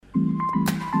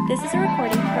This is a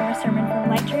recording from a sermon from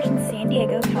Light Church in San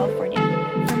Diego, California.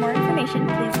 For more information,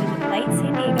 please visit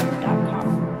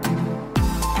lightsandiego.com.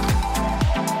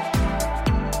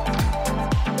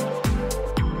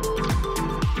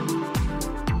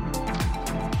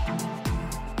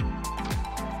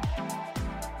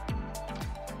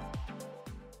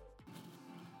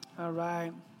 All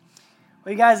right.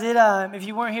 Well, you guys, if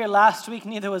you weren't here last week,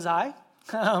 neither was I,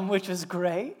 which was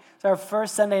great. It's our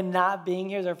first Sunday not being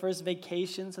here. It's our first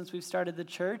vacation since we've started the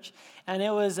church, and it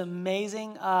was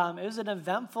amazing. It was an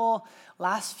eventful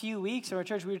last few weeks in our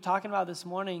church. We were talking about this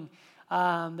morning.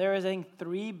 There was, I think,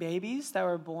 3 babies that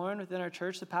were born within our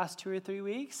church the past 2 or 3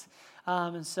 weeks.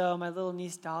 And so my little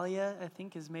niece Dahlia, I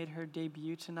think, has made her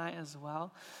debut tonight as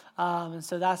well. And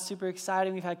so that's super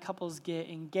exciting. We've had couples get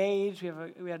engaged.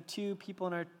 We had 2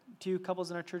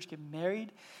 couples in our church get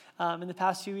married in the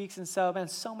past few weeks. And so, man,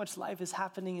 so much life is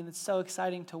happening, and it's so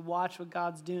exciting to watch what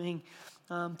God's doing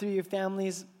through your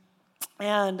families.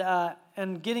 And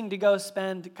getting to go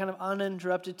spend kind of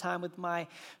uninterrupted time with my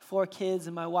 4 kids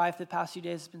and my wife the past few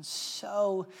days has been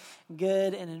so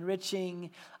good and enriching.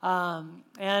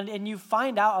 And you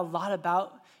find out a lot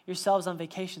about yourselves on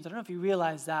vacations. I don't know if you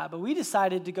realize that, but we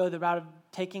decided to go the route of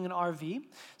taking an RV.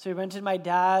 So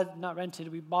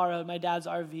we borrowed my dad's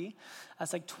RV.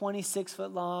 That's like 26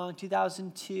 foot long,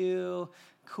 2002,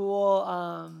 cool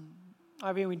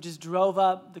RV. We just drove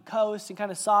up the coast and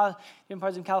kind of saw different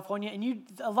parts of California. And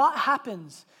a lot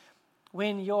happens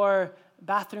when your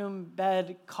bathroom,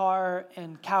 bed, car,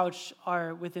 and couch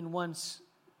are within one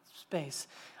space,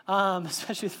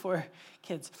 especially with 4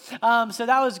 kids. So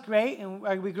that was great, and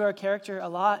we grew our character a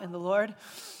lot in the Lord.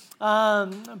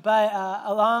 But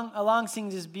along seeing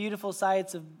these beautiful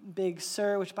sights of Big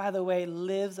Sur, which, by the way,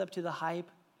 lives up to the hype.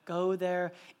 Go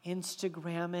there,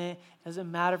 Instagram it.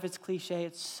 Doesn't matter if it's cliche,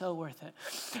 it's so worth it.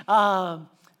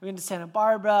 We went to Santa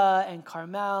Barbara and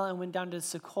Carmel and went down to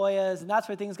Sequoias, and that's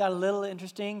where things got a little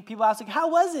interesting. People ask, like, how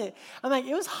was it? I'm like,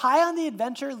 it was high on the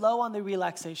adventure, low on the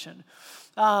relaxation.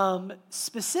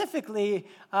 Specifically,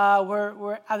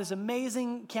 we're at this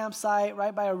amazing campsite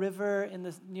right by a river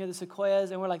near the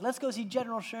Sequoias, and we're like, let's go see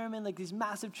General Sherman, like these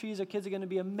massive trees. Our kids are going to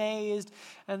be amazed,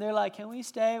 and they're like, can we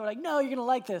stay? We're like, no, you're going to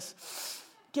like this.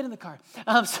 Get in the car.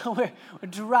 So we're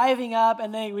driving up,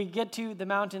 and then we get to the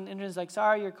mountain entrance, like,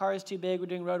 sorry, your car is too big. We're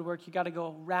doing road work. You got to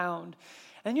go around.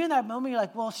 And you're in that moment, you're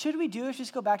like, well, should we do it?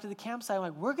 Just go back to the campsite. I'm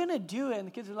like, we're going to do it. And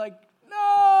the kids are like,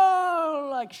 no,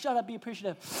 like, shut up, be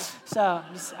appreciative. So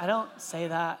I don't say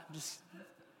that. I'm just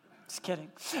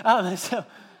kidding. So I said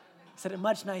it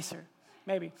much nicer.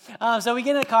 Maybe. So we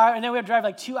get in the car, and then we have to drive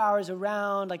like 2 hours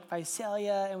around, like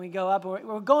Visalia, and we go up, and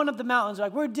we're going up the mountains.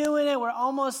 We're doing it. We're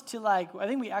almost to I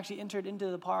think we actually entered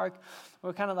into the park.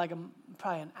 We're kind of like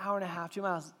probably an hour and a half, 2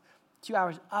 miles, 2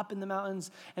 hours up in the mountains,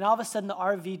 and all of a sudden the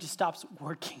RV just stops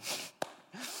working,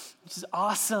 which is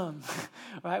awesome,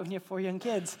 right, when you have 4 young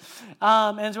kids.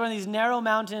 And it's one of these narrow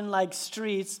mountain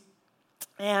streets,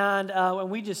 and when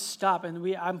we just stop,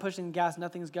 and I'm pushing the gas,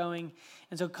 nothing's going.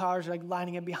 And so cars are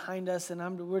lining up behind us,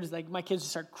 and we're just my kids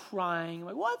just start crying. I'm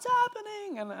like, what's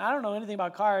happening? And I don't know anything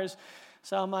about cars.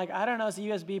 So I'm like, I don't know, it's a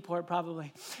USB port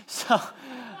probably. So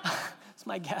that's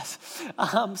my guess.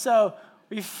 So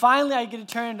we finally get it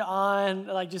turned on,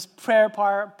 just prayer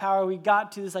power. We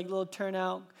got to this little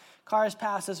turnout. Cars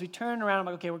pass us. We turn around. I'm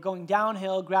like, okay, we're going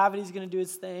downhill. Gravity's going to do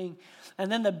its thing. And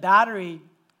then the battery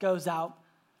goes out.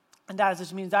 And that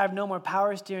just means I have no more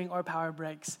power steering or power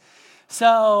brakes.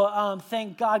 So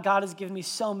thank God has given me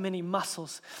so many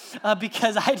muscles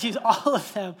because I use all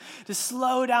of them to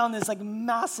slow down this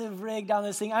massive rig down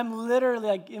this thing. I'm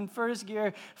literally in first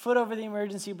gear, foot over the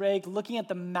emergency brake, looking at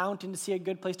the mountain to see a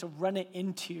good place to run it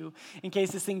into in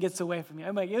case this thing gets away from me.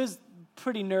 I'm it was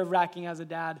pretty nerve-wracking as a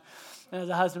dad and as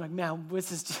a husband. Man,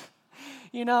 this is just,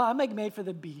 I'm made for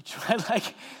the beach,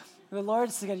 right? The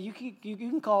Lord said, you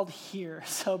can call it here,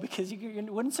 so because you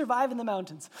wouldn't survive in the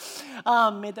mountains.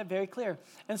 Made that very clear.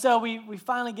 And so we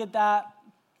finally get that.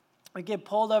 We get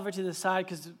pulled over to the side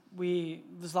because we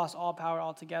just lost all power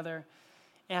altogether.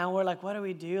 And we're like, what do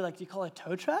we do? Do you call a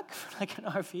tow truck for an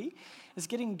RV? It's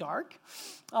getting dark.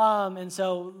 And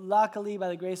so luckily, by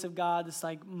the grace of God, this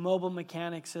mobile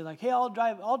mechanic said hey, I'll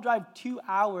drive 2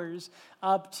 hours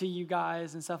up to you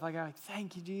guys and stuff like that.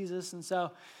 Thank you, Jesus. And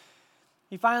so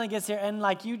he finally gets there, and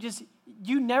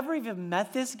you never even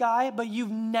met this guy, but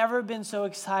you've never been so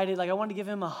excited. I wanted to give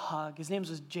him a hug. His name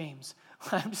was James.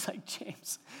 I'm just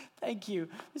James, thank you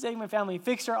for saving my family. He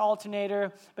fixed our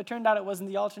alternator, but turned out it wasn't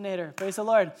the alternator. Praise the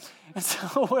Lord. And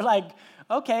so we're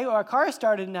okay, well, our car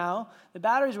started now. The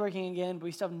battery's working again, but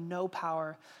we still have no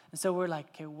power. And so we're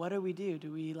okay, what do we do?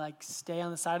 Do we stay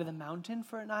on the side of the mountain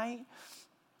for a night?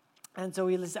 And so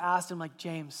we just asked him, like,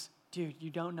 James, dude, you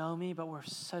don't know me, but we're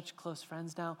such close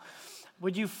friends now.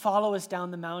 Would you follow us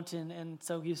down the mountain? And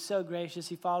so he's so gracious.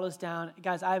 He follows down.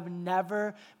 Guys, I've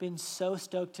never been so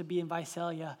stoked to be in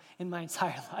Visalia in my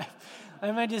entire life.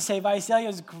 I'm going to just say Visalia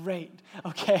is great,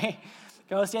 okay?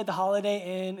 Go stay at the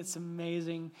Holiday Inn. It's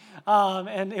amazing.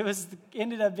 And it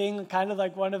ended up being kind of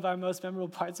like one of our most memorable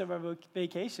parts of our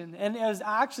vacation. And it was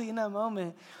actually in that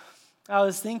moment, I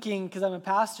was thinking, because I'm a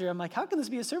pastor, I'm like, how can this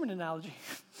be a sermon analogy?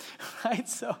 Right?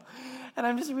 And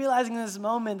I'm just realizing in this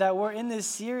moment that we're in this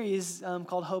series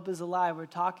called Hope is Alive. We're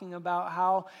talking about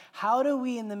how do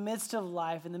we, in the midst of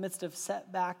life, in the midst of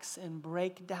setbacks and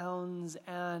breakdowns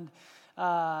and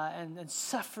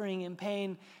suffering and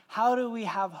pain, how do we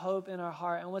have hope in our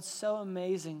heart? And what's so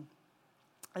amazing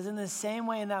is in the same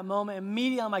way in that moment,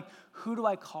 immediately I'm like, who do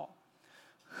I call?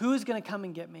 Who's going to come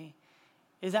and get me?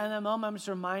 Is that in that moment I'm just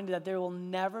reminded that there will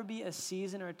never be a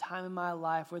season or a time in my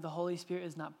life where the Holy Spirit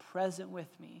is not present with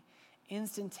me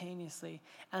instantaneously.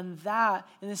 And that,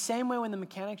 in the same way when the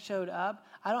mechanic showed up,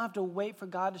 I don't have to wait for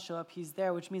God to show up. He's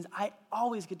there, which means I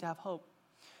always get to have hope.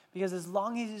 Because as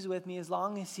long as he's with me, as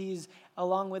long as he's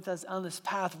along with us on this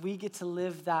path, we get to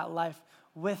live that life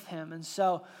with him. And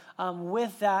so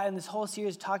with that, and this whole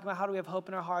series talking about how do we have hope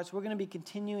in our hearts, we're going to be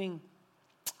continuing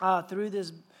through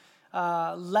this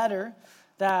letter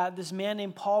that this man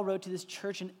named Paul wrote to this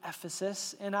church in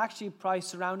Ephesus, and actually probably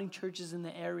surrounding churches in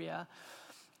the area.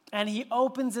 And he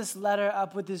opens this letter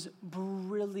up with this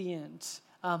brilliant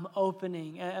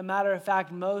opening. A matter of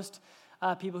fact, most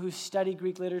people who study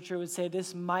Greek literature would say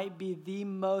this might be the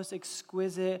most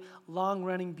exquisite,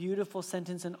 long-running, beautiful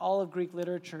sentence in all of Greek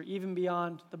literature, even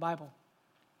beyond the Bible.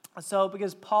 So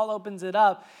because Paul opens it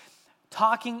up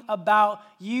talking about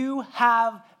you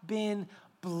have been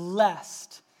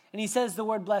blessed. And he says the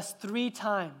word blessed 3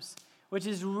 times, which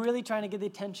is really trying to get the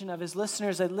attention of his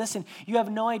listeners. That listen, you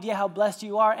have no idea how blessed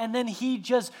you are. And then he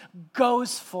just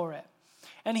goes for it.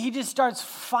 And he just starts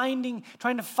trying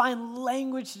to find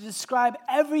language to describe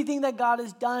everything that God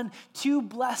has done to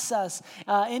bless us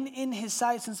in his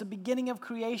sight since the beginning of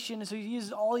creation. So he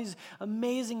uses all these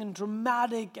amazing and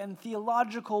dramatic and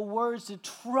theological words to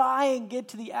try and get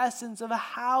to the essence of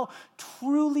how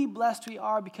truly blessed we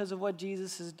are because of what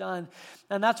Jesus has done.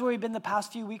 And that's where we've been the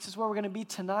past few weeks. Is where we're going to be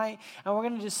tonight. And we're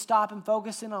going to just stop and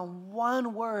focus in on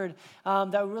one word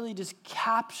that really just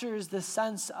captures the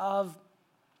sense of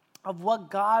what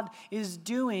God is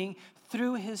doing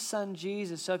through his son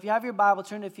Jesus. So if you have your Bible,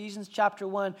 turn to Ephesians chapter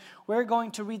 1. We're going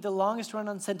to read the longest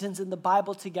run-on sentence in the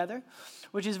Bible together,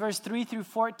 which is verse 3 through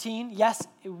 14. Yes,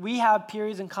 we have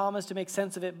periods and commas to make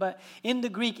sense of it, but in the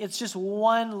Greek, it's just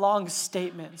one long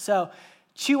statement. So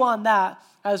chew on that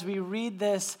as we read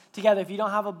this together. If you don't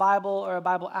have a Bible or a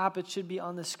Bible app, it should be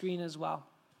on the screen as well.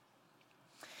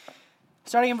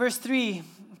 Starting in verse 3,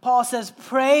 Paul says,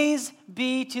 "Praise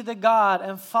be to the God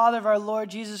and Father of our Lord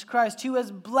Jesus Christ, who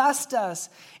has blessed us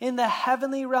in the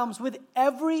heavenly realms with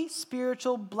every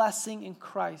spiritual blessing in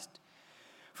Christ.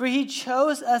 For he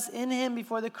chose us in him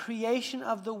before the creation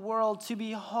of the world to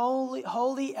be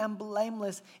holy and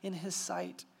blameless in his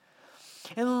sight.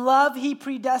 In love, he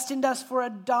predestined us for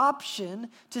adoption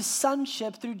to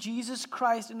sonship through Jesus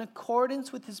Christ in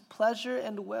accordance with his pleasure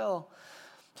and will,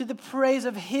 to the praise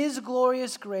of his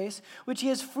glorious grace, which he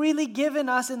has freely given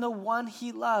us in the one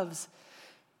he loves.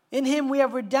 In him we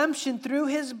have redemption through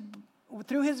his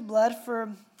blood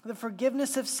for the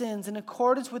forgiveness of sins in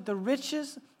accordance with the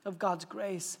riches of God's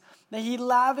grace that he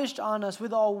lavished on us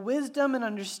with all wisdom and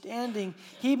understanding.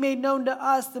 He made known to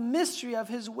us the mystery of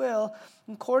his will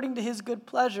according to his good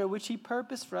pleasure, which he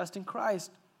purposed for us in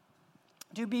Christ,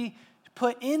 to be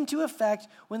put into effect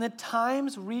when the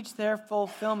times reach their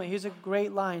fulfillment." Here's a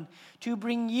great line. "To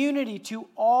bring unity to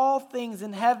all things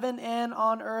in heaven and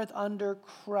on earth under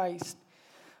Christ."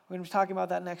 We're going to be talking about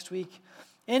that next week.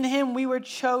 In him we were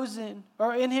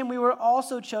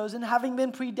also chosen, having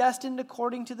been predestined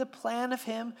according to the plan of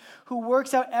him who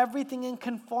works out everything in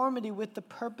conformity with the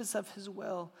purpose of his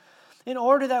will, in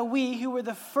order that we, who were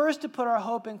the first to put our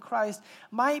hope in Christ,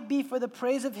 might be for the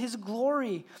praise of his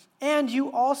glory. And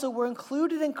you also were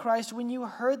included in Christ when you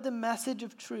heard the message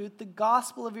of truth, the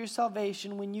gospel of your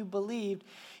salvation. When you believed,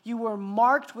 you were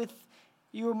marked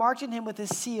in him with a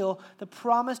seal, the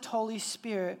promised Holy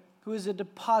Spirit, who is a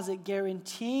deposit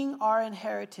guaranteeing our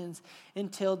inheritance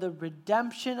until the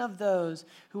redemption of those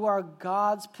who are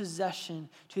God's possession,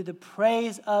 to the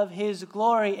praise of his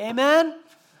glory. Amen?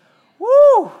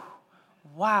 Woo!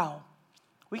 Wow.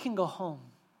 We can go home.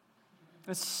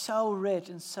 It's so rich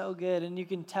and so good, and you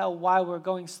can tell why we're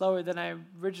going slower than I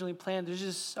originally planned. There's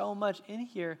just so much in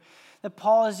here that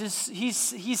Paul is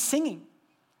he's singing.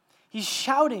 He's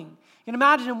shouting. You can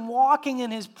imagine him walking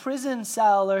in his prison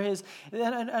cell or his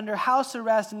under house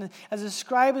arrest, and as the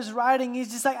scribe is writing,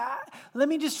 he's just like, let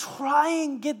me just try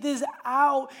and get this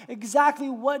out, exactly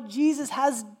what Jesus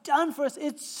has done for us.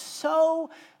 It's so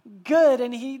good.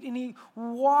 And he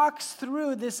walks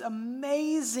through this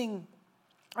amazing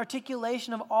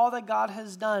articulation of all that God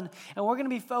has done. And we're going to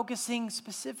be focusing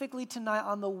specifically tonight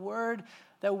on the word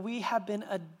that we have been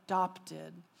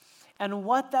adopted, and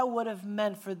what that would have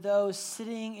meant for those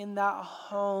sitting in that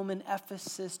home in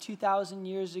Ephesus 2,000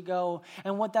 years ago,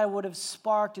 and what that would have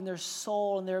sparked in their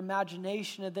soul and their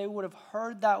imagination, and they would have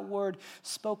heard that word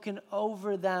spoken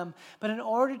over them. But in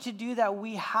order to do that,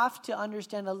 we have to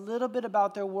understand a little bit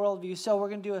about their worldview. So we're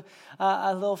going to do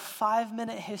a little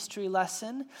 5-minute history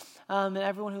lesson, and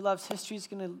everyone who loves history is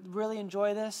going to really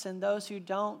enjoy this, and those who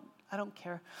don't, I don't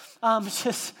care.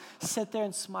 Just sit there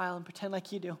and smile and pretend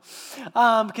like you do,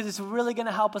 because it's really going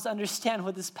to help us understand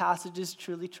what this passage is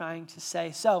truly trying to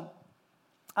say. So,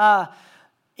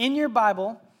 in your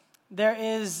Bible,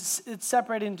 it's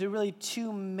separated into really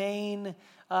two main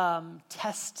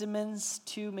testaments,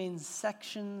 two main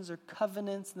sections or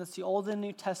covenants, and that's the Old and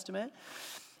New Testament.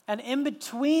 And in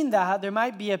between that, there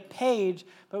might be a page,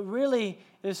 but really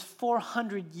there's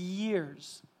 400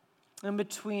 years in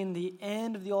between the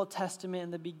end of the Old Testament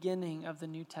and the beginning of the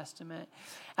New Testament.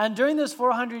 And during those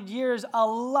 400 years, a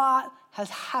lot has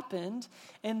happened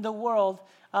in the world.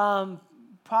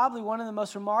 Probably one of the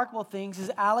most remarkable things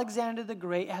is Alexander the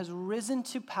Great has risen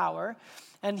to power,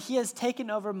 and he has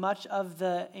taken over much of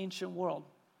the ancient world.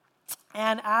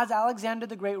 And as Alexander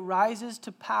the Great rises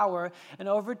to power and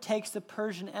overtakes the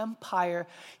Persian Empire,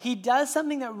 he does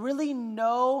something that really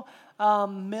no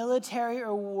military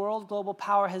or world global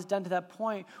power has done to that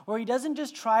point, where he doesn't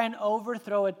just try and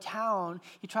overthrow a town,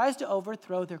 he tries to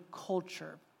overthrow their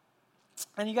culture.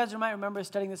 And you guys might remember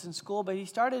studying this in school, but he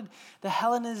started the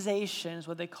Hellenization, is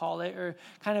what they call it, or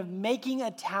kind of making a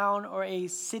town or a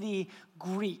city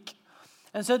Greek.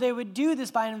 And so they would do this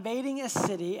by invading a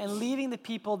city and leaving the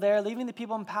people there, leaving the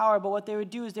people in power. But what they would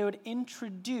do is they would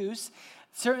introduce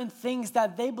certain things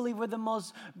that they believe were the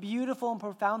most beautiful and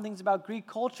profound things about Greek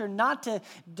culture, not to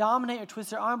dominate or twist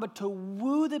their arm, but to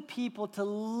woo the people to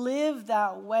live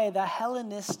that way, that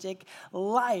Hellenistic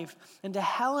life, and to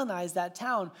Hellenize that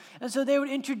town. And so they would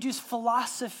introduce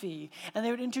philosophy, and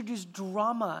they would introduce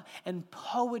drama and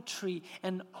poetry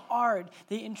and art.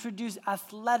 They introduced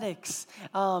athletics.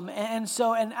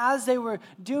 And as they were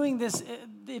doing this,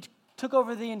 it took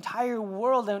over the entire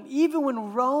world. And even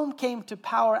when Rome came to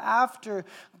power after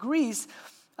Greece,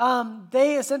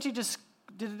 they essentially just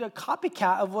did a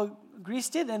copycat of what Greece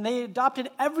did, and they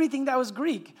adopted everything that was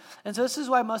Greek. And so this is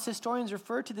why most historians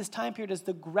refer to this time period as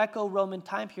the Greco-Roman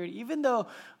time period. Even though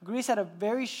Greece had a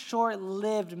very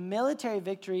short-lived military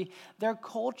victory, their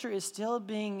culture is still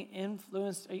being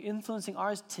influencing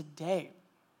ours today.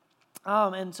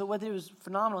 And so what it was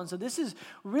phenomenal. And so this is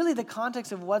really the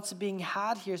context of what's being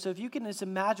had here. So if you can just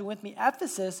imagine with me,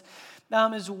 Ephesus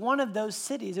is one of those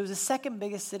cities. It was the second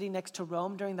biggest city next to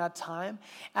Rome during that time.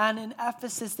 And in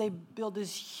Ephesus, they built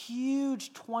this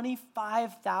huge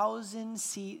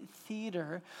 25,000-seat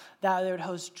theater that they would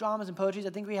host dramas and poetry. I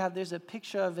think there's a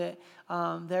picture of it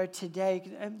there today.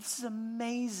 And this is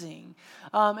amazing.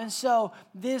 And so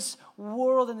this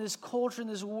world and this culture and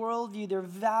this worldview, their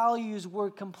values were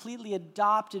completely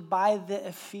adopted by the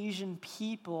Ephesian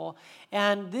people.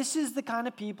 And this is the kind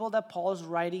of people that Paul is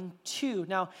writing to.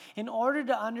 Now, in order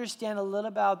to understand a little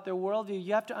about their worldview,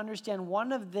 you have to understand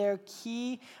one of their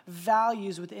key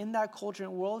values within that culture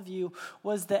and worldview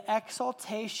was the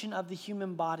exaltation of the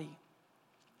human body.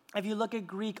 If you look at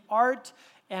Greek art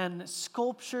and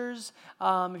sculptures,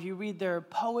 if you read their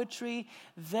poetry,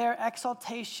 their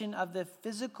exaltation of the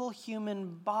physical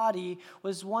human body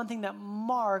was one thing that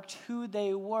marked who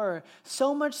they were.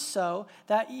 So much so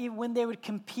that when they would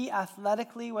compete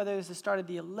athletically, whether it was the start of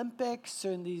the Olympics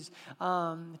or in these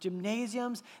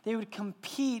gymnasiums, they would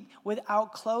compete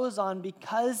without clothes on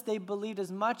because they believed as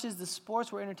much as the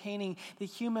sports were entertaining, the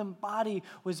human body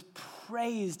was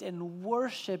praised and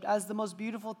worshipped as the most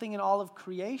beautiful thing in all of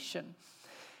creation.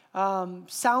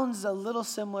 Sounds a little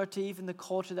similar to even the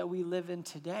culture that we live in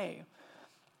today.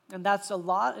 And that's a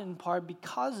lot in part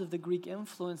because of the Greek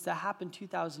influence that happened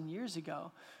 2,000 years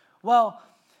ago. Well,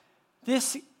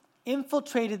 this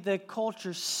infiltrated the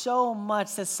culture so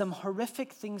much that some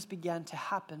horrific things began to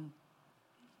happen.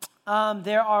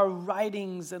 There are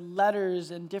writings and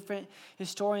letters, and different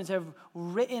historians have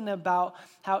written about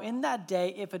how in that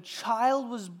day, if a child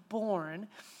was born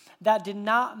that did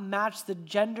not match the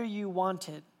gender you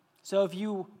wanted, so if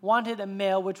you wanted a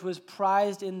male, which was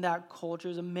prized in that culture,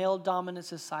 it was a male-dominant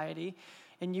society,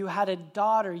 and you had a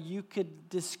daughter, you could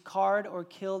discard or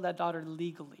kill that daughter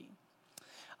legally.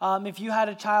 If you had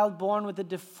a child born with a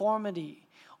deformity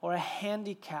or a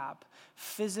handicap,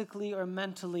 physically or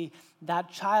mentally, that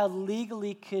child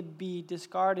legally could be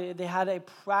discarded. They had a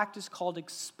practice called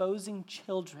exposing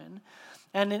children.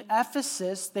 And in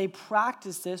Ephesus, they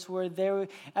practiced this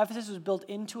Ephesus was built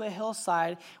into a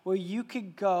hillside where you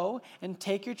could go and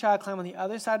take your child, climb on the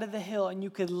other side of the hill, and you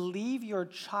could leave your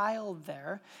child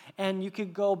there, and you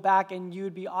could go back and you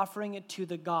would be offering it to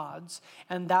the gods.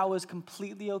 And that was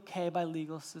completely okay by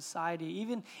legal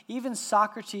society. Even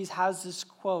Socrates has this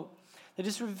quote that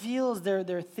just reveals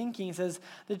their thinking. It says,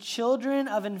 the children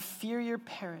of inferior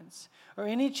parents or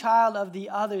any child of the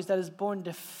others that is born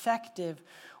defective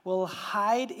will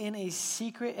hide in a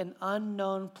secret and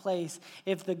unknown place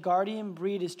if the guardian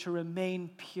breed is to remain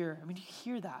pure. I mean, you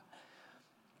hear that?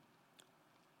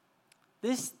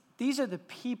 These are the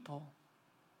people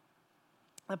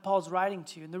that Paul's writing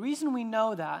to. And the reason we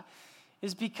know that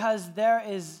is because there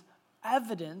is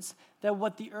evidence that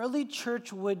what the early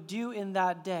church would do in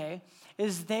that day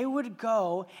is they would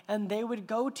go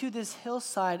to this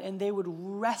hillside and they would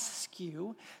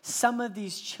rescue some of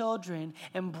these children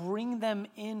and bring them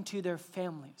into their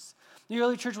families. The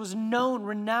early church was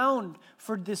renowned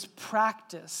for this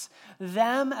practice,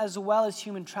 them as well as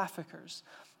human traffickers.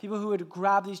 People who would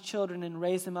grab these children and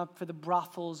raise them up for the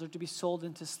brothels or to be sold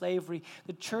into slavery.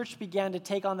 The church began to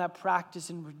take on that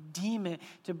practice and redeem it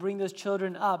to bring those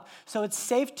children up. So it's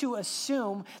safe to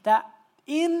assume that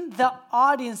in the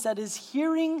audience that is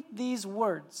hearing these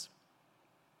words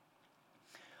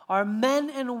are men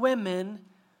and women,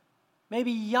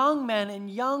 maybe young men and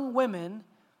young women,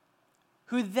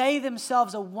 who they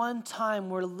themselves at one time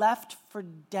were left for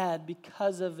dead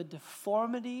because of a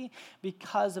deformity,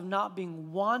 because of not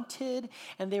being wanted,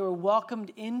 and they were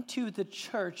welcomed into the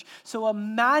church. So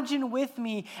imagine with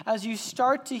me as you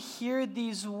start to hear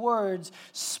these words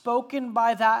spoken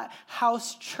by that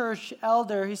house church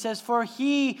elder. He says, for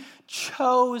he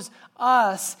chose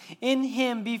us in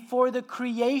him before the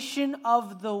creation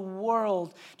of the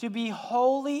world to be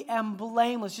holy and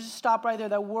blameless. Just stop right there.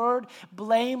 That word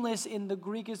blameless in the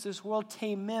Greek is this word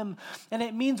tamim, and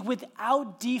it means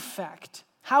without defect.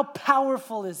 How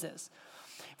powerful is this?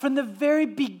 From the very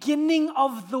beginning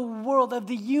of the world, of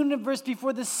the universe,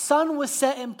 before the sun was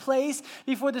set in place,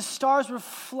 before the stars were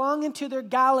flung into their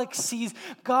galaxies,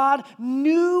 God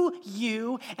knew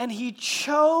you and he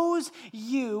chose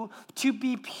you to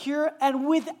be pure and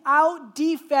without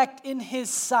defect in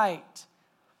his sight.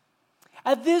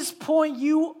 At this point,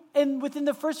 within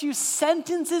the first few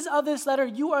sentences of this letter,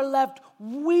 you are left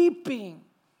weeping.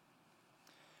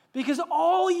 Because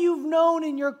all you've known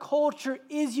in your culture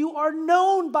is you are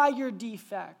known by your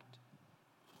defect.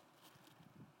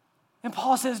 And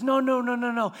Paul says,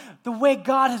 no. The way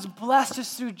God has blessed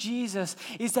us through Jesus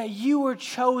is that you were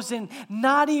chosen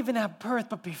not even at birth,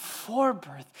 but before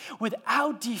birth,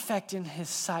 without defect in his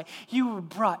sight. You were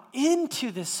brought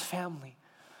into this family.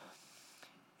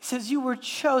 He says you were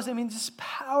chosen. I mean, just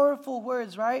powerful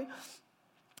words, right?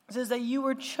 It says that you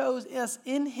were chosen as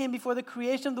in him before the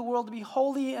creation of the world to be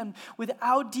holy and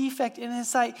without defect in his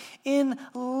sight. In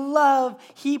love,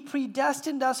 he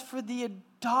predestined us for the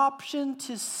adoption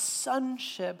to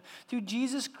sonship through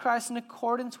Jesus Christ in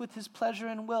accordance with his pleasure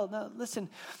and will. Now, listen,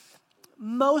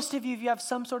 most of you, if you have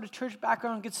some sort of church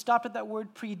background, get stopped at that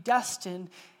word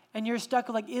predestined, and you're stuck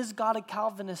with is God a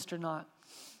Calvinist or not?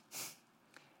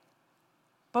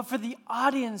 But for the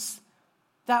audience,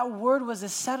 that word was a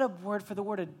setup word for the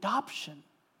word adoption.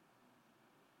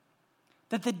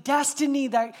 That the destiny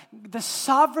that the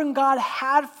sovereign God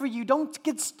had for you, don't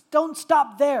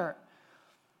stop there.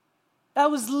 That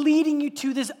was leading you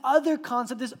to this other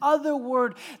concept, this other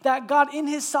word, that God in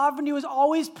his sovereignty was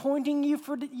always pointing you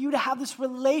for you to have this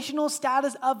relational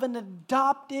status of an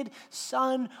adopted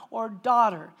son or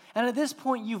daughter. And at this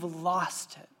point, you've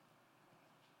lost it.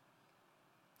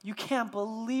 You can't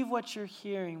believe what you're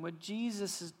hearing, what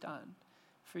Jesus has done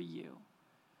for you.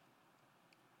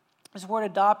 This word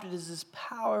adopted is this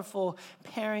powerful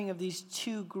pairing of these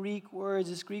two Greek words,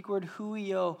 this Greek word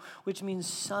huio, which means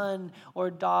son or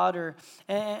daughter.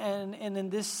 And in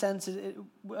this sense,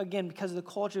 again, because of the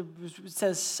culture, it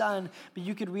says son, but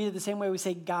you could read it the same way we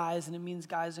say guys, and it means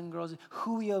guys and girls.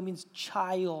 Huio means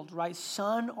child, right?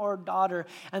 Son or daughter.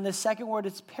 And the second word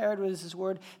it's paired with is this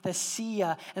word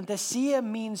thesia. And thesia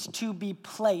means to be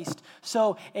placed.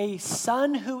 So a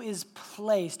son who is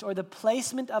placed, or the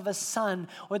placement of a son,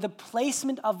 or the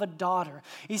placement of a daughter.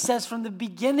 He says from the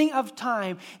beginning of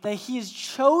time that he has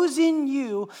chosen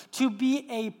you to be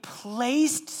a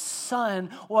placed son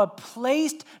or a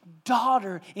placed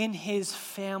daughter in his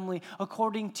family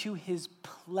according to his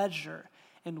pleasure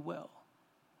and will.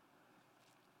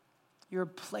 You're a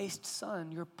placed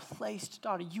son. You're a placed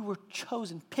daughter. You were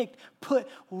chosen, picked, put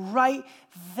right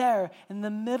there in the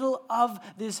middle of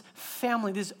this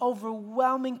family, this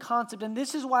overwhelming concept. And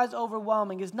this is why it's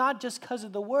overwhelming. It's not just because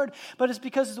of the word, but it's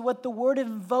because of what the word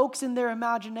invokes in their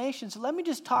imagination. So let me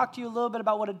just talk to you a little bit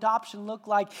about what adoption looked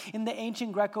like in the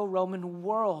ancient Greco-Roman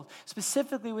world,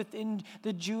 specifically within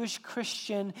the Jewish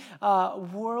Christian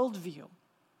worldview.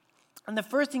 And the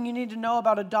first thing you need to know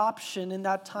about adoption in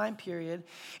that time period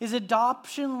is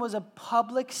adoption was a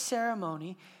public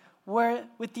ceremony where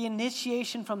with the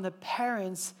initiation from the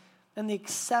parents and the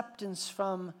acceptance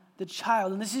from the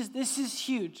child. And this is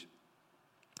huge.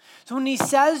 So when he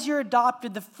says you're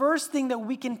adopted, the first thing that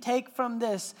we can take from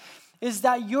this is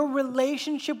that your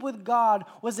relationship with God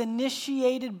was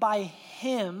initiated by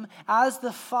him as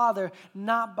the Father,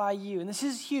 not by you. And this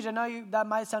is huge. I know that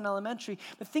might sound elementary,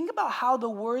 but think about how the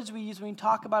words we use when we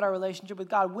talk about our relationship with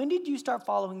God. When did you start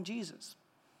following Jesus?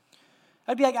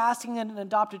 That'd be like asking an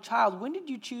adopted child, when did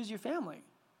you choose your family?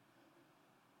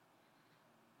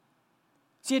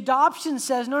 See, adoption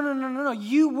says, no,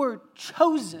 you were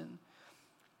chosen.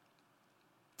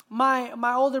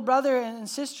 My older brother and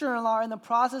sister-in-law are in the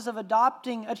process of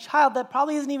adopting a child that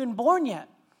probably isn't even born yet.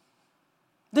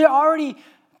 They're already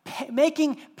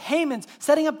making payments,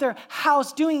 setting up their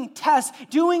house, doing tests,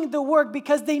 doing the work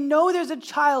because they know there's a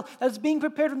child that's being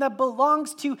prepared for them that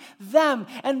belongs to them.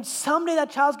 And someday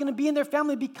that child's going to be in their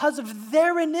family because of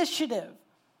their initiative.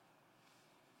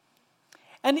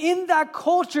 And in that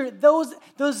culture, those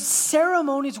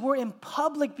ceremonies were in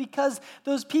public because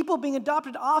those people being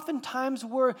adopted oftentimes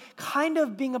were kind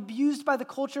of being abused by the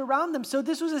culture around them. So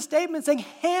this was a statement saying,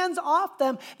 hands off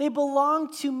them. They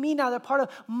belong to me now. They're part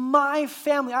of my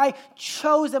family. I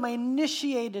chose them. I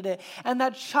initiated it. And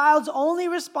that child's only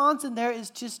response in there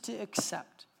is just to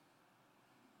accept.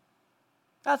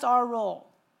 That's our role.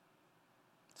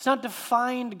 It's not to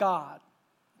find God.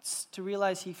 It's to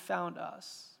realize he found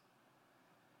us.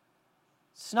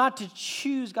 It's not to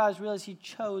choose God, realize he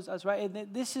chose us, right?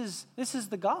 And this is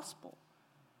the gospel.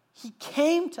 He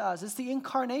came to us. It's the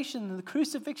incarnation, the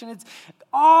crucifixion. It's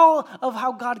all of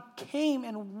how God came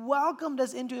and welcomed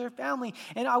us into their family.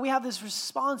 And we have this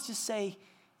response to say,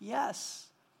 yes.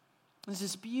 There's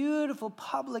this beautiful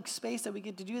public space that we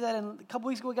get to do that. And a couple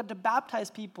weeks ago, we got to baptize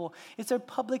people. It's our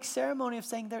public ceremony of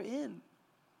saying they're in.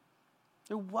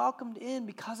 They're welcomed in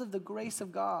because of the grace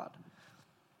of God.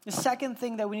 The second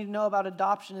thing that we need to know about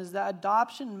adoption is that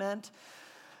adoption meant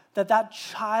that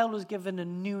child was given a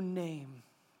new name.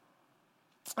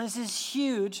 And this is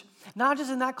huge, not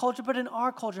just in that culture, but in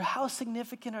our culture. How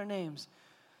significant are names?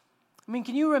 I mean,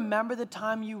 can you remember the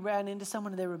time you ran into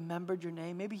someone and they remembered your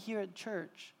name? Maybe here at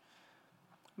church,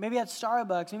 maybe at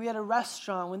Starbucks, maybe at a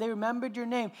restaurant. When they remembered your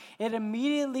name, it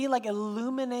immediately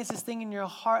illuminates this thing in your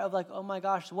heart of oh my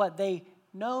gosh, what? They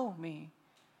know me.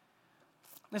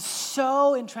 It's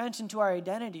so entrenched into our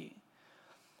identity.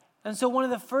 And so one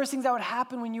of the first things that would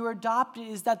happen when you were adopted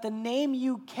is that the name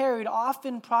you carried,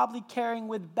 often probably carrying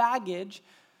with baggage,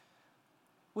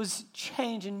 was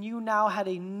changed and you now had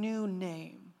a new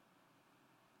name.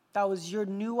 That was your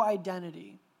new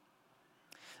identity.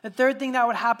 The third thing that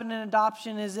would happen in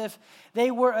adoption is if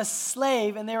they were a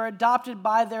slave and they were adopted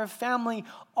by their family,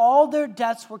 all their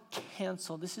debts were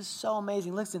canceled. This is so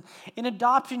amazing. Listen, in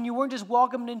adoption, you weren't just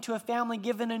welcomed into a family,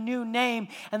 given a new name,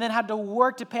 and then had to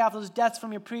work to pay off those debts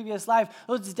from your previous life.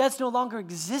 Those debts no longer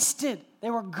existed. They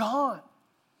were gone.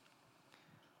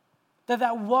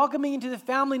 That welcoming into the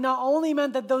family not only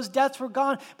meant that those debts were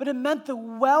gone, but it meant the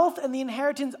wealth and the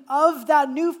inheritance of that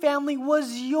new family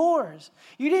was yours.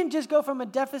 You didn't just go from a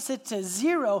deficit to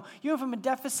zero. You went from a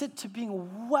deficit to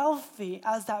being wealthy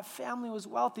as that family was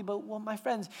wealthy. But, well, my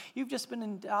friends, you've just been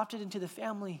adopted into the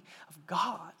family of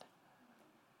God.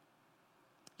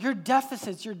 Your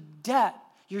deficits, your debt,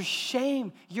 your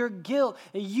shame, your guilt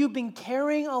that you've been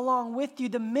carrying along with you,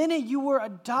 the minute you were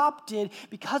adopted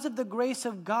because of the grace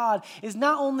of God, is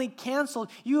not only canceled,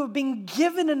 you have been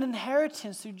given an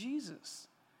inheritance through Jesus.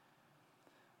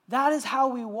 That is how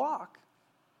we walk.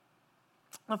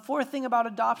 The fourth thing about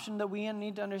adoption that we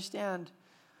need to understand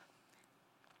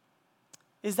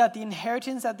is that the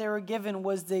inheritance that they were given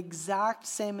was the exact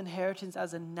same inheritance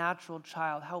as a natural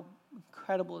child. How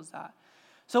incredible is that?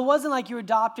 So it wasn't like you were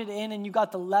adopted in and you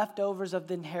got the leftovers of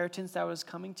the inheritance that was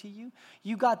coming to you.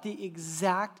 You got the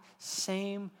exact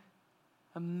same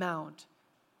amount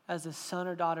as a son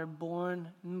or daughter born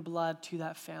in blood to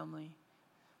that family.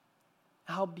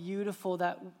 How beautiful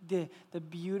that the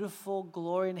beautiful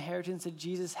glory inheritance that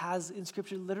Jesus has in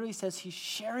Scripture literally says he's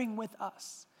sharing with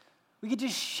us. We get to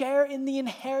share in the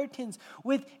inheritance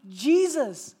with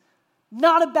Jesus.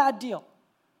 Not a bad deal,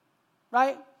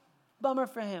 right? Bummer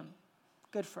for him.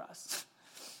 Good for us.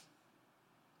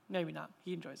 Maybe not.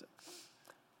 He enjoys it.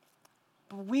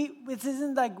 But it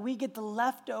isn't like we get the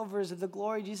leftovers of the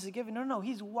glory Jesus is giving. No.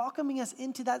 He's welcoming us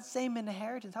into that same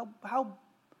inheritance. How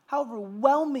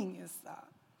overwhelming is that?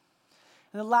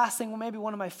 And the last thing, well, maybe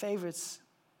one of my favorites,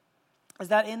 is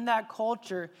that in that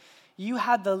culture, you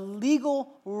had the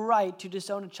legal right to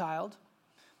disown a child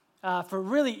for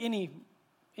really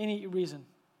any reason.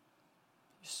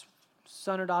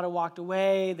 Son or daughter walked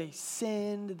away, they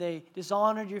sinned, they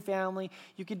dishonored your family.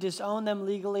 You could disown them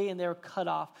legally and they were cut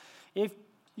off. If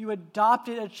you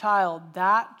adopted a child,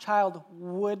 that child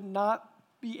would not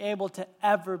be able to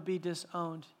ever be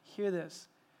disowned. Hear this.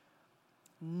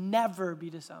 Never be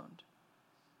disowned.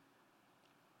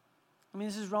 I mean,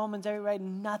 this is Romans 8, right?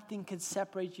 Nothing could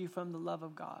separate you from the love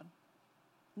of God.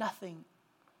 Nothing.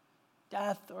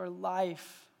 Death or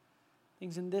life,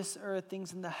 things in this earth,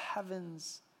 things in the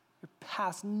heavens, your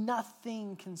past,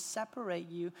 nothing can separate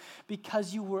you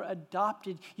because you were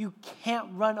adopted. You can't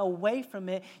run away from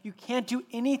it. You can't do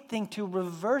anything to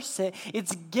reverse it.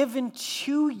 It's given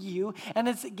to you, and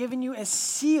it's given you a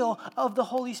seal of the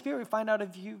Holy Spirit. We find out a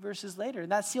few verses later.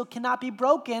 And that seal cannot be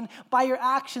broken by your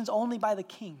actions, only by the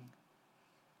King.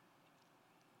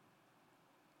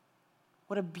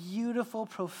 What a beautiful,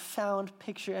 profound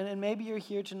picture. And maybe you're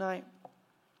here tonight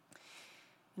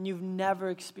and you've never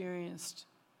experienced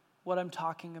what I'm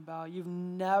talking about. You've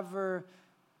never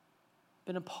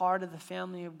been a part of the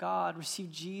family of God,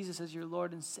 received Jesus as your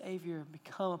Lord and Savior,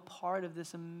 become a part of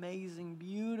this amazing,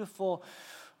 beautiful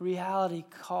reality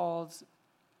called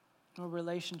a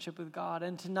relationship with God.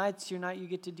 And tonight's your night you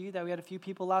get to do that. We had a few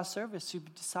people last service who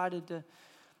decided to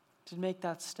make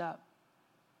that step,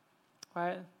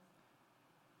 right?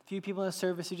 A few people in the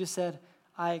service who just said,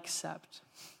 I accept.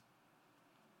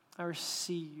 I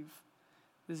receive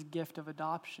this gift of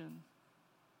adoption.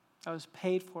 I was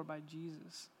paid for by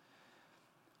Jesus.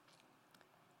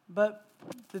 But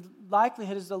the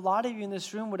likelihood is a lot of you in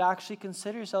this room would actually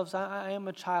consider yourselves, I am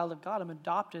a child of God. I'm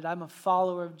adopted. I'm a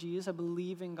follower of Jesus. I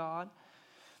believe in God.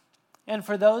 And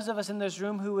for those of us in this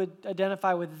room who would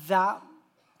identify with that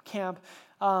camp,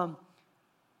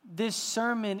 this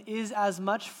sermon is as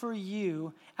much for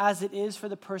you as it is for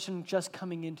the person just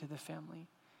coming into the family.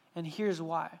 And here's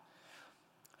why.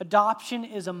 Adoption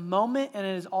is a moment and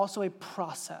it is also a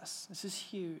process. This is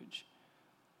huge.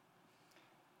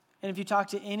 And if you talk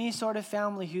to any sort of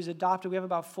family who's adopted, we have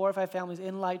about 4 or 5 families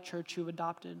in Light Church who've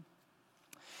adopted,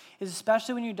 is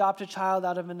especially when you adopt a child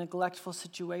out of a neglectful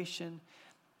situation,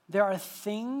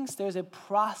 there's a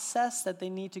process that they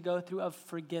need to go through of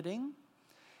forgetting,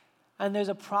 and there's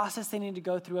a process they need to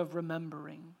go through of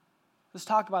remembering. Let's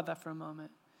talk about that for a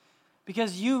moment.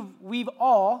 Because we've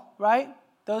all, right,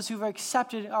 those who've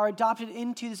accepted are adopted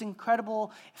into this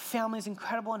incredible family, this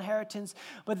incredible inheritance,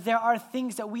 but there are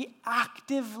things that we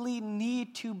actively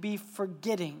need to be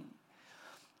forgetting.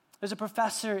 There's a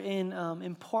professor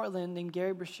in Portland named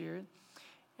Gary Brashear,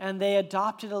 and they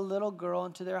adopted a little girl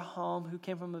into their home who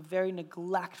came from a very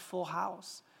neglectful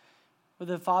house where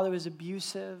the father was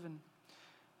abusive.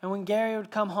 And when Gary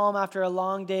would come home after a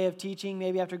long day of teaching,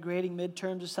 maybe after grading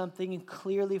midterms or something, and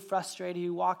clearly frustrated, he'd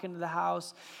walk into the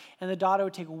house, and the daughter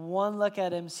would take one look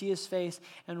at him, see his face,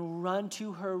 and run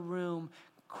to her room,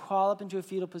 crawl up into a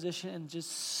fetal position, and just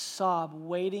sob,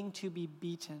 waiting to be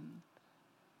beaten.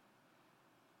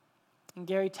 And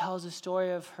Gary tells a story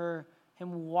of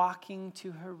him walking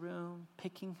to her room,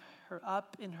 picking her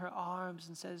up in her arms,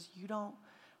 and says, "You don't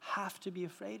have to be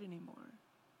afraid anymore."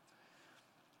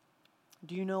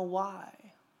 Do you know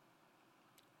why?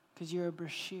 Because you're a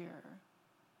Brashear.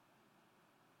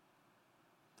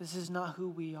 This is not who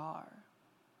we are.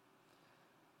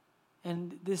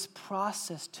 And this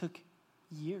process took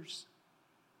years.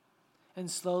 And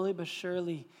slowly but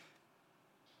surely,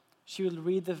 she would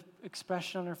read the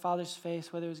expression on her father's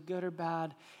face, whether it was good or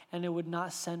bad, and it would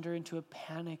not send her into a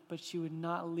panic, but she would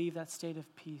not leave that state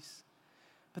of peace.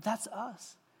 But that's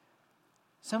us.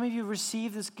 Some of you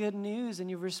received this good news and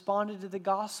you've responded to the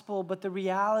gospel, but the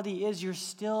reality is you're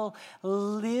still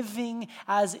living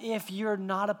as if you're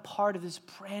not a part of this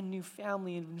brand new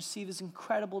family and receive this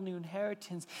incredible new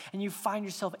inheritance, and you find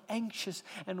yourself anxious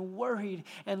and worried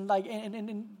and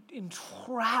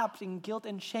entrapped in guilt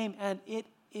and shame, and it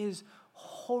is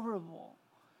horrible.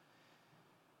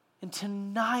 And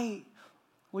tonight,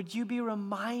 would you be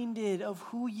reminded of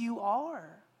who you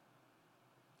are?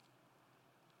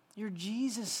 You're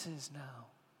Jesus's now.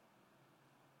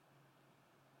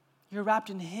 You're wrapped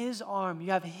in his arm.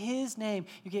 You have his name.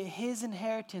 You get his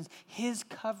inheritance, his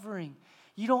covering.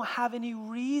 You don't have any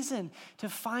reason to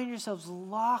find yourselves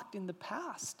locked in the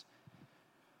past.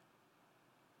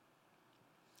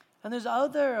 And there's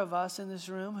other of us in this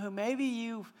room who maybe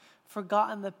you've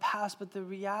forgotten the past, but the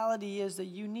reality is that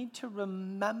you need to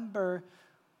remember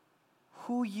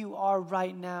who you are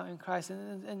right now in Christ.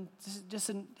 And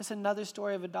just another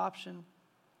story of adoption.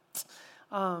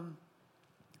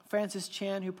 Francis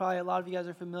Chan, who probably a lot of you guys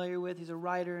are familiar with, he's a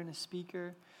writer and a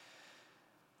speaker,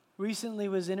 recently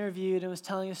was interviewed and was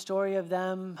telling a story of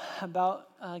them about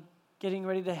getting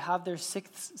ready to have their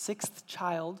sixth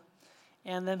child,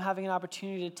 and them having an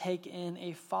opportunity to take in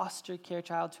a foster care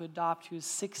child to adopt who is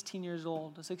 16 years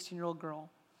old, a 16-year-old girl.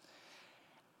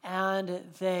 And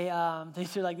they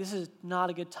feel like this is not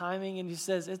a good timing, and he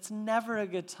says, it's never a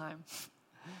good time.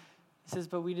 He says,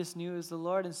 but we just knew it was the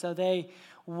Lord. And so they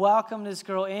welcomed this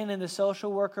girl in, and the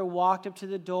social worker walked up to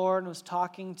the door and was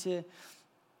talking to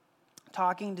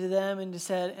them, and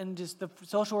the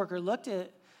social worker looked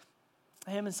at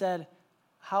him and said,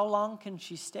 how long can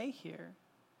she stay here?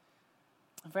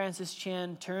 Francis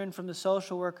Chan turned from the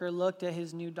social worker, looked at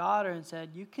his new daughter and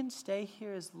said, you can stay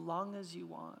here as long as you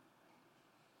want.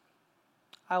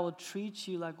 I will treat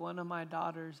you like one of my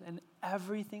daughters, and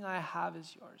everything I have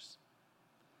is yours.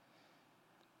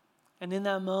 And in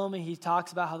that moment, he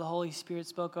talks about how the Holy Spirit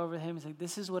spoke over him. He's like,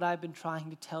 this is what I've been trying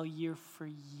to tell you for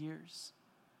years.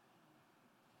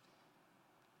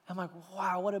 I'm like,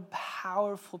 wow, what a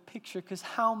powerful picture, because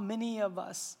how many of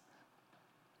us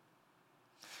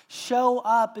show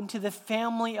up into the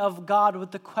family of God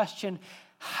with the question,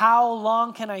 how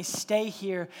long can I stay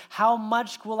here? How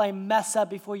much will I mess up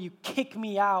before you kick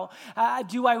me out?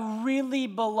 Do I really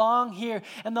belong here?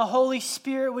 And the Holy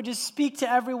Spirit would just speak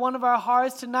to every one of our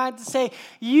hearts tonight to say,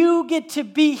 you get to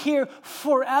be here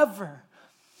forever.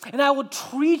 And I will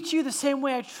treat you the same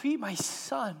way I treat my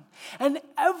son. And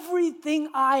everything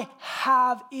I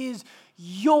have is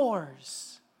yours.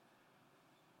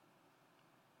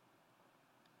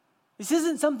 This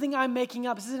isn't something I'm making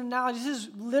up. This is an analogy. This is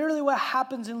literally what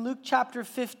happens in Luke chapter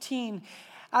 15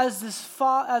 as this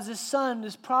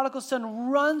prodigal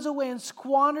son, runs away and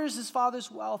squanders his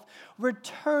father's wealth,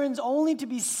 returns only to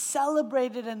be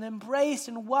celebrated and embraced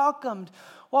and welcomed,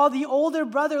 while the older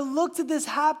brother looks at this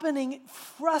happening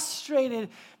frustrated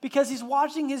because he's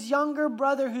watching his younger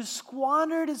brother who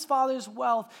squandered his father's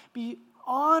wealth be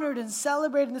honored and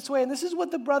celebrated in this way. And this is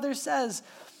what the brother says.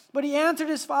 But he answered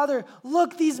his father,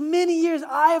 look, these many years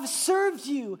I have served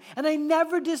you, and I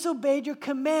never disobeyed your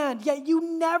command. Yet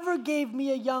you never gave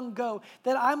me a young goat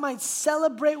that I might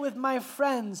celebrate with my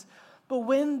friends. But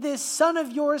when this son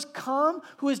of yours come,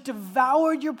 who has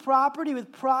devoured your property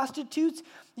with prostitutes,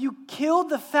 you killed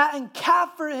the fattened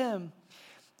calf for him.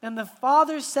 And the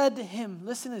father said to him,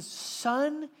 listen to this,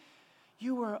 son,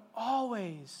 you were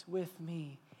always with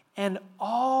me, and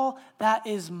all that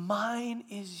is mine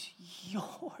is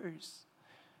yours.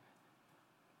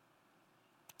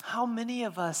 How many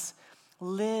of us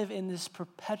live in this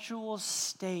perpetual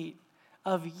state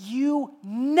of you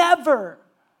never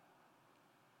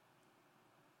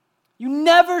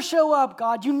show up,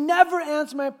 God. You never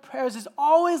answer my prayers. It's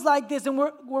always like this. And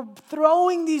we're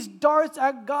throwing these darts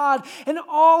at God. And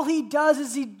all he does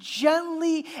is he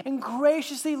gently and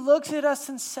graciously looks at us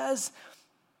and says,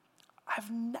 I've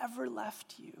never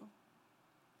left you.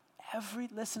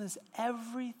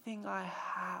 Everything I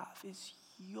have is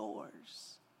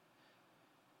yours.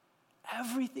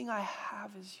 Everything I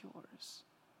have is yours.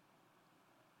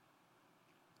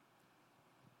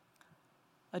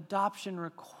 Adoption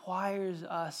requires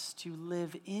us to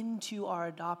live into our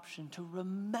adoption, to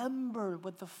remember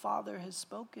what the Father has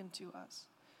spoken to us.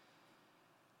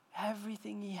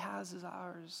 Everything he has is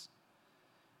ours.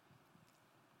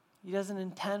 He doesn't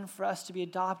intend for us to be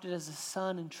adopted as a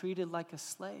son and treated like a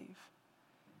slave.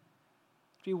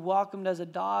 To be welcomed as a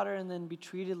daughter and then be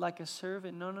treated like a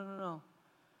servant. No.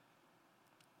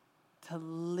 To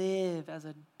live as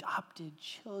adopted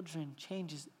children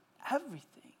changes everything.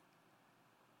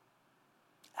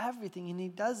 Everything. And he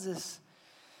does this.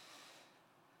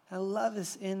 I love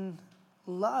this in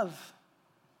love.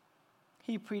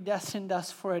 He predestined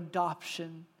us for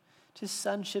adoption to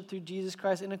sonship through Jesus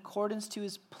Christ in accordance to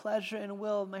his pleasure and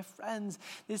will. My friends,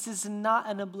 this is not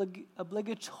an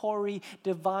obligatory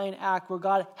divine act where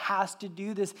God has to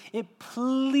do this. It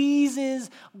pleases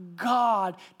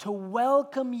God to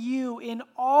welcome you in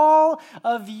all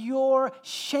of your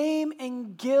shame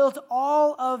and guilt,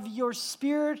 all of your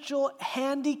spiritual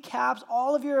handicaps,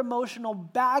 all of your emotional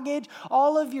baggage,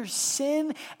 all of your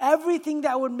sin, everything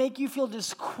that would make you feel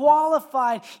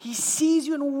disqualified. He sees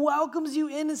you and welcomes you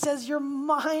in and says, says, you're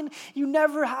mine. You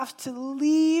never have to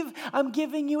leave. I'm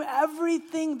giving you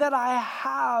everything that I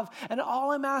have. And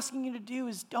all I'm asking you to do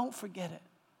is don't forget it.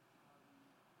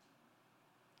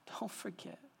 Don't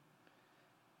forget.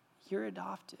 You're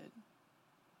adopted.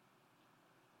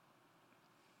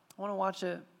 I want to watch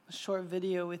a short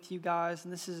video with you guys,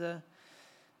 and it's a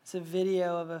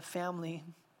video of a family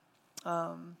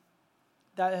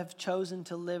that have chosen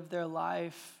to live their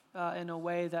life in a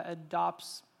way that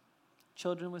adopts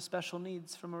children with special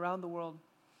needs from around the world.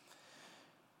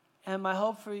 And my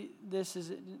hope for this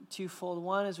is twofold.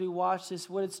 One, as we watch this,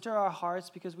 would it stir our hearts,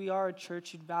 because we are a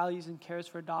church who values and cares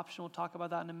for adoption. We'll talk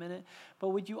about that in a minute. But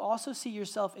would you also see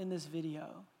yourself in this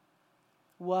video,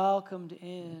 welcomed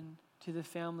in to the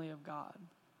family of God?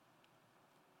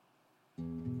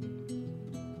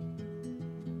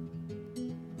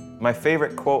 My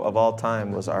favorite quote of all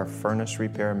time was our furnace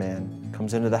repairman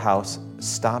comes into the house,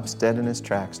 stops dead in his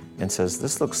tracks, and says,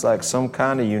 "This looks like some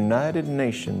kind of United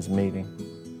Nations meeting."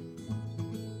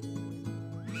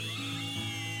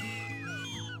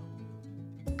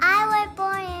 I was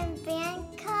born in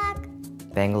Bangkok,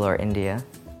 Bangalore, India.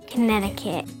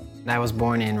 Connecticut, I was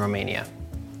born in Romania.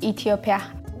 Ethiopia.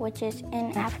 which is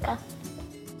in Africa.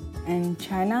 And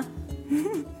China.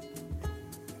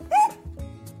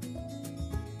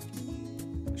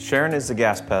 Sharon is the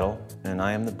gas pedal, and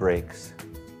I am the brakes.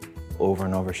 Over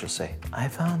and over she'll say, "I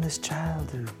found this child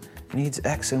who needs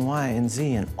X and Y and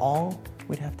Z, and all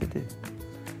we'd have to do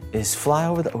is fly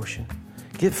over the ocean,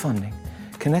 get funding,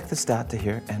 connect this dot to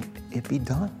here, and it'd be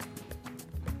done."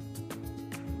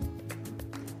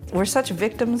 We're such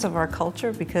victims of our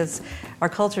culture because our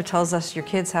culture tells us your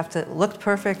kids have to look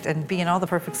perfect and be in all the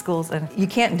perfect schools, and you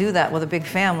can't do that with a big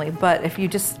family. But if you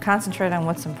just concentrate on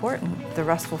what's important, the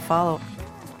rest will follow.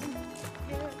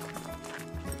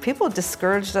 People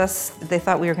discouraged us. They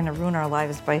thought we were going to ruin our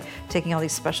lives by taking all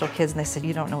these special kids, and they said,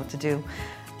 "You don't know what to do."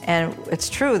 And it's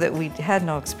true that we had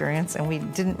no experience and we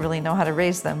didn't really know how to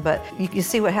raise them, but you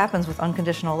see what happens with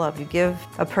unconditional love. You give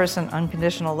a person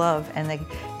unconditional love and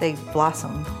they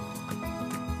blossom.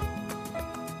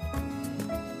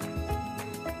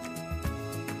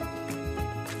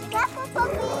 Careful,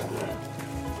 Poppy.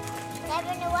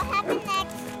 Never know what happened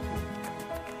next.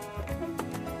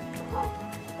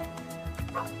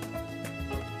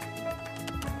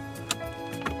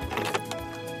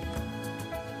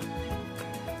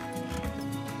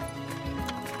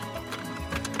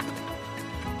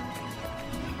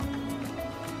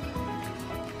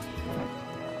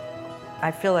 I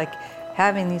feel like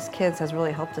having these kids has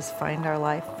really helped us find our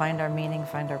life, find our meaning,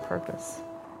 find our purpose.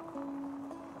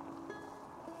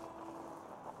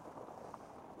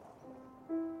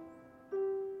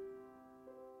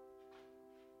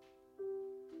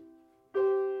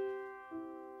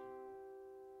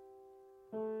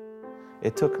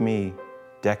 It took me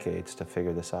decades to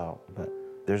figure this out, but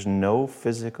there's no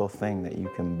physical thing that you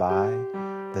can buy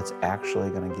that's actually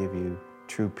going to give you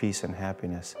true peace and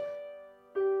happiness.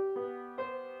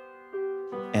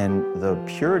 And the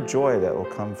pure joy that will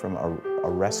come from a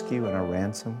rescue and a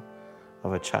ransom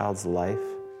of a child's life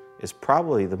is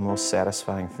probably the most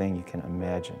satisfying thing you can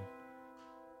imagine.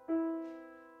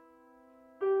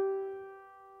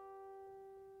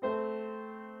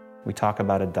 We talk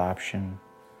about adoption.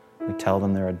 We tell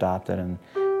them they're adopted, and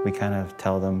we kind of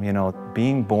tell them, you know,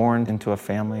 being born into a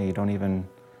family, you don't even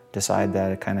decide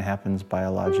that. It kind of happens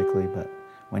biologically, but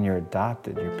when you're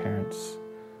adopted, your parents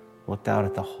looked out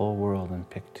at the whole world and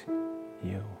picked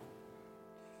you.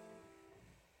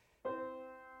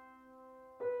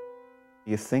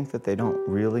 You think that they don't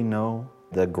really know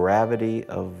the gravity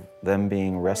of them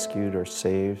being rescued or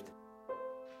saved.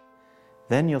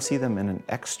 Then you'll see them in an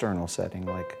external setting,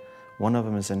 like one of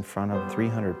them is in front of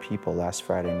 300 people last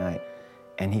Friday night,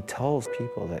 and he tells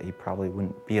people that he probably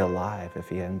wouldn't be alive if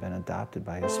he hadn't been adopted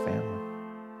by his family.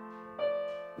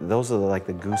 Those are like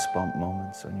the goosebump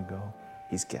moments when you go,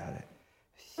 he's got it.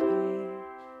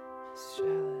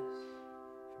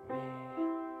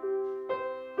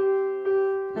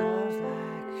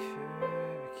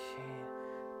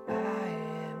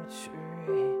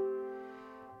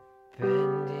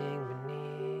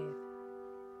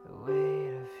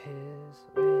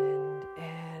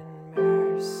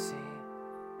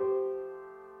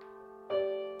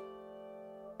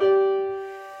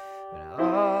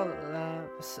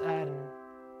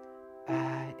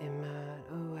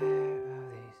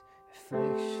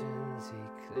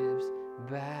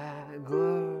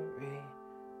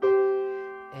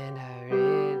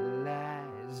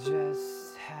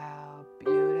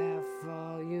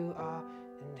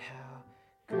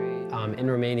 In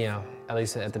Romania, at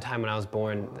least at the time when I was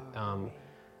born,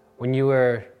 when you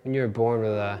were born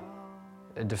with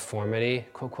a deformity,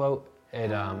 quote, quote.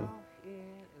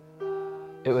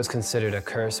 It was considered a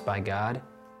curse by God.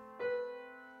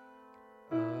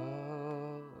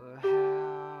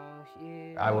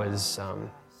 I was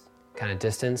kind of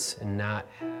distanced and not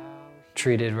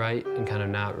treated right and kind of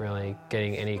not really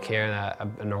getting any care that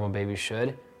a normal baby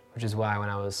should, which is why when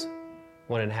I was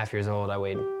 1.5 years old, I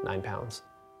weighed 9 pounds.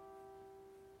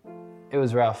 It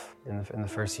was rough in the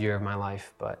first year of my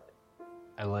life, but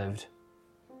I lived.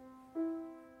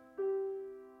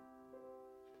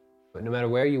 But no matter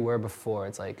where you were before,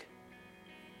 it's like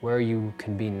where you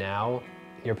can be now,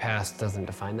 your past doesn't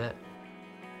define that.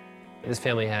 This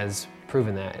family has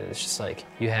proven that. It's just like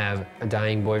you have a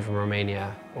dying boy from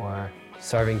Romania or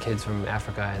starving kids from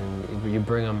Africa, and you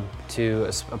bring them to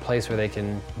a place where they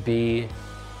can be,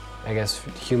 I guess,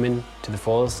 human to the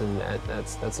fullest, and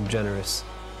that's a generous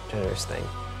thing.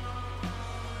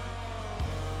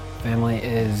 Family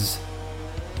is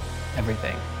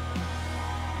everything.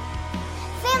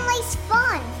 Family's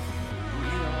fun.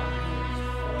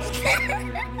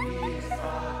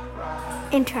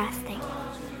 Interesting.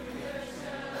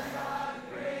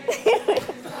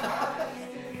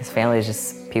 His family is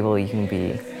just people you can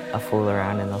be a fool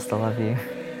around and they'll still love you.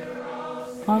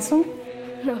 Awesome?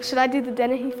 No, should I do the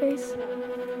Dennehy face?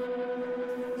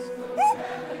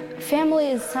 Family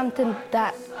is something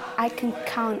that I can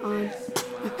count on.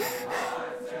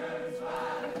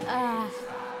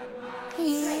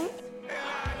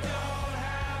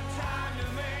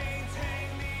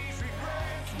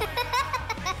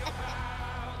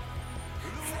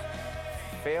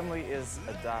 Family is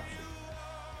adoption.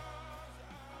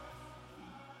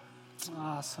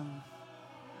 Awesome.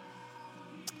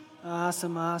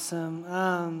 Awesome.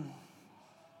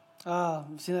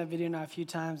 I've seen that video now a few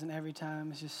times, and every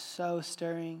time it's just so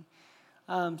stirring.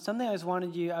 Something I always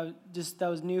wanted you, that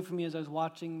was new for me as I was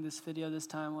watching this video this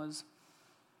time, was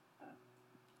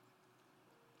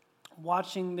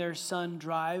watching their son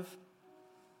drive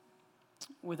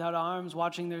without arms,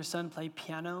 watching their son play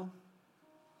piano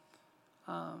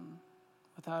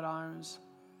without arms.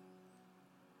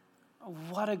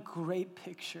 What a great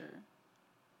picture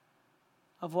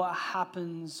of what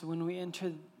happens when we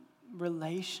enter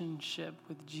relationship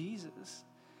with Jesus.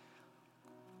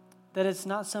 That it's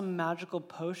not some magical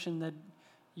potion that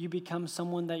you become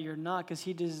someone that you're not, because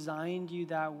he designed you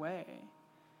that way.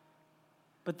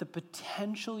 But the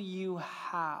potential you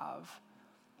have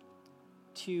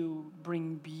to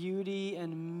bring beauty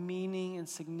and meaning and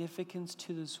significance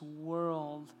to this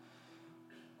world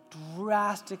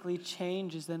drastically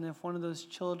changes than if one of those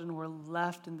children were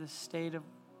left in the state of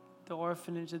the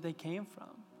orphanage that they came from.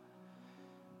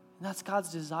 And that's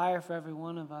God's desire for every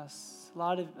one of us.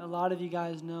 A lot of you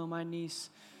guys know my niece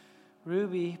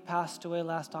Ruby passed away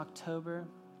last October.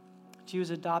 She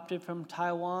was adopted from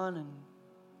Taiwan and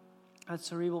had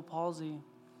cerebral palsy.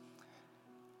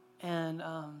 And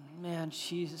man,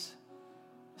 she's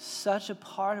such a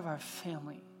part of our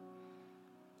family.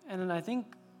 And then I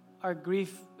think our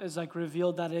grief is like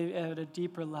revealed that at a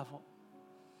deeper level.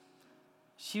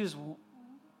 She's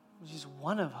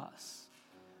one of us.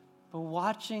 But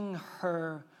watching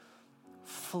her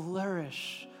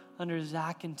flourish under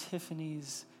Zach and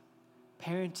Tiffany's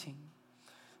parenting,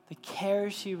 the care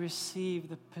she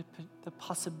received, the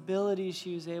possibilities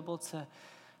she was able to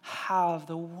have,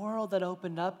 the world that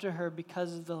opened up to her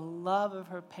because of the love of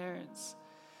her parents,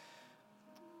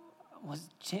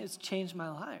 it's changed my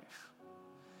life.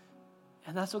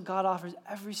 And that's what God offers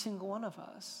every single one of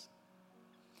us.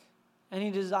 And he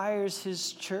desires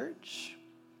his church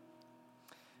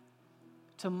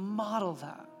to model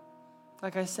that.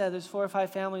 Like I said, there's 4 or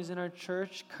 5 families in our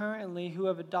church currently who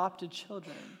have adopted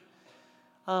children.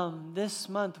 This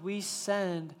month, we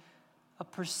send a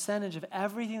percentage of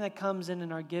everything that comes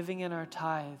in our giving and our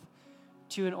tithe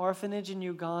to an orphanage in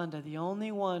Uganda, the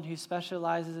only one who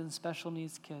specializes in special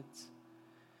needs kids.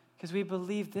 Because we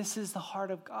believe this is the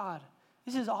heart of God.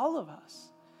 This is all of us.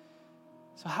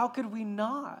 So how could we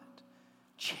not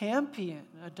champion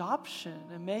adoption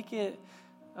and make it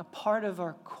a part of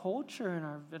our culture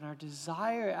and our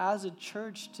desire as a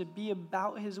church to be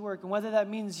about his work? And whether that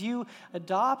means you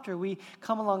adopt, or we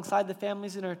come alongside the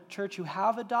families in our church who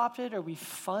have adopted, or we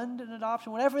fund an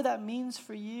adoption, whatever that means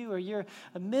for you, or you're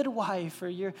a midwife, or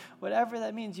you're whatever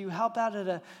that means, you help out at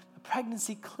a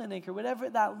pregnancy clinic, or whatever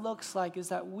that looks like, is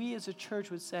that we as a church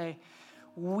would say,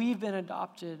 we've been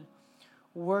adopted.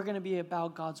 We're going to be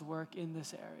about God's work in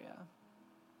this area.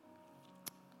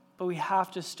 But we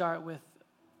have to start with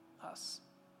us.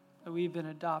 That we've been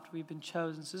adopted, we've been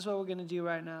chosen. So this is what we're going to do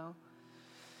right now.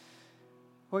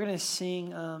 we're going to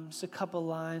sing just a couple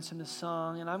lines from the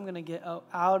song, and I'm going to get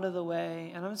out of the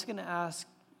way, and I'm just going to ask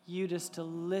you just to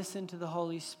listen to the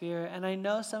Holy Spirit. And I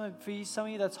know some of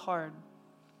you that's hard.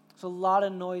 There's a lot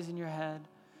of noise in your head.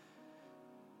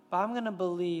 But I'm going to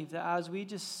believe that as we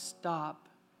just stop,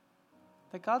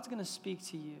 that God's going to speak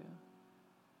to you.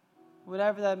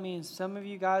 Whatever that means. Some of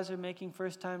you guys are making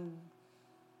first-time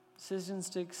decisions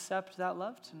to accept that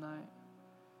love tonight.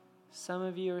 Some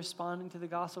of you are responding to the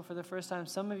gospel for the first time.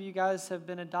 Some of you guys have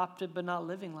been adopted but not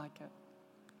living like it.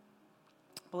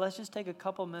 But let's just take a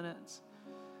couple minutes.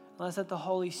 Let's let the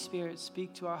Holy Spirit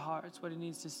speak to our hearts what he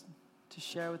needs to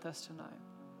share with us tonight.